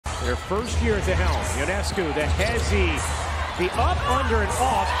Their first year at the helm. Ionescu, the hezzy, the up, under, and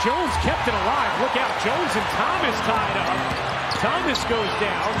off. Jones kept it alive. Look out, Jones and Thomas tied up. Thomas goes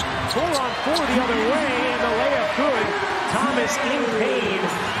down. 4-on-4 the other way, and the layup good. Thomas in pain.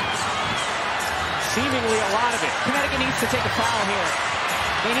 Seemingly a lot of it. Connecticut needs to take a foul here.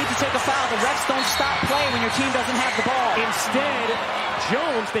 They need to take a foul. The refs don't stop play when your team doesn't have the ball. Instead,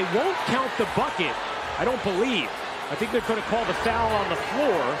 Jones, they won't count the bucket, I don't believe. I think they could have called a foul on the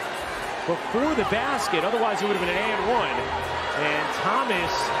floor before the basket. Otherwise, it would have been an and one. And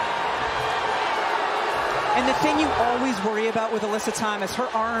Thomas. And the thing you always worry about with Alyssa Thomas, her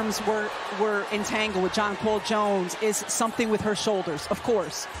arms were entangled with Jonquel Jones, is something with her shoulders, of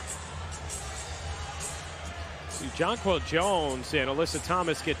course. Jonquel Jones and Alyssa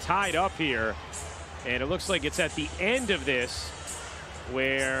Thomas get tied up here. And it looks like it's at the end of this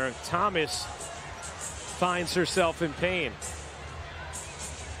where Thomas finds herself in pain.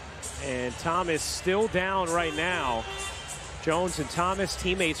 And Thomas still down right now. Jones and Thomas,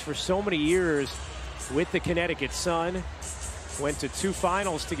 teammates for so many years with the Connecticut Sun. Went to 2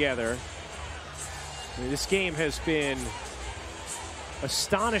 finals together. I mean, this game has been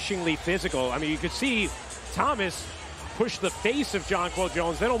astonishingly physical. I mean, you could see Thomas push the face of Jonquel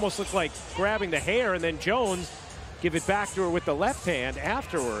Jones. That almost looked like grabbing the hair, and then Jones give it back to her with the left hand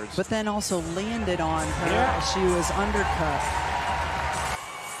afterwards. But then also landed on her as she was undercut.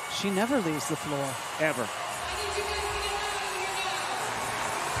 She never leaves the floor. Ever.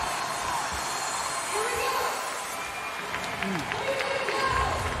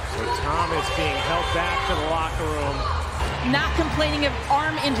 So Thomas being held back to the locker room. Not complaining of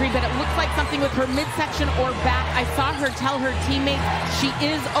arm injury, but it looks like something with her midsection or back. I saw her tell her teammates she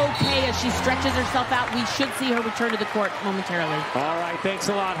is okay as she stretches herself out. We should see her return to the court momentarily. All right, thanks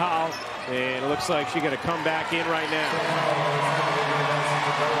a lot, Hal. And it looks like she's going to come back in right now.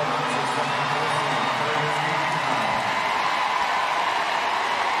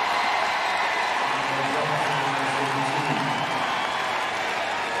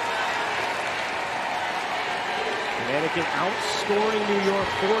 Connecticut outscoring New York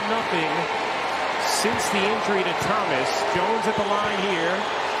 4-0 since the injury to Thomas. Jones at the line here.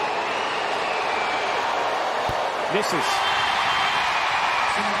 Misses.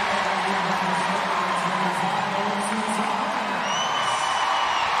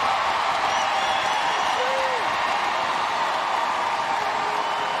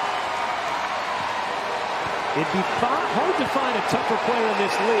 It'd be hard to find a tougher player in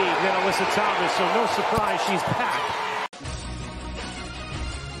this league than Alyssa Thomas, so no surprise she's back.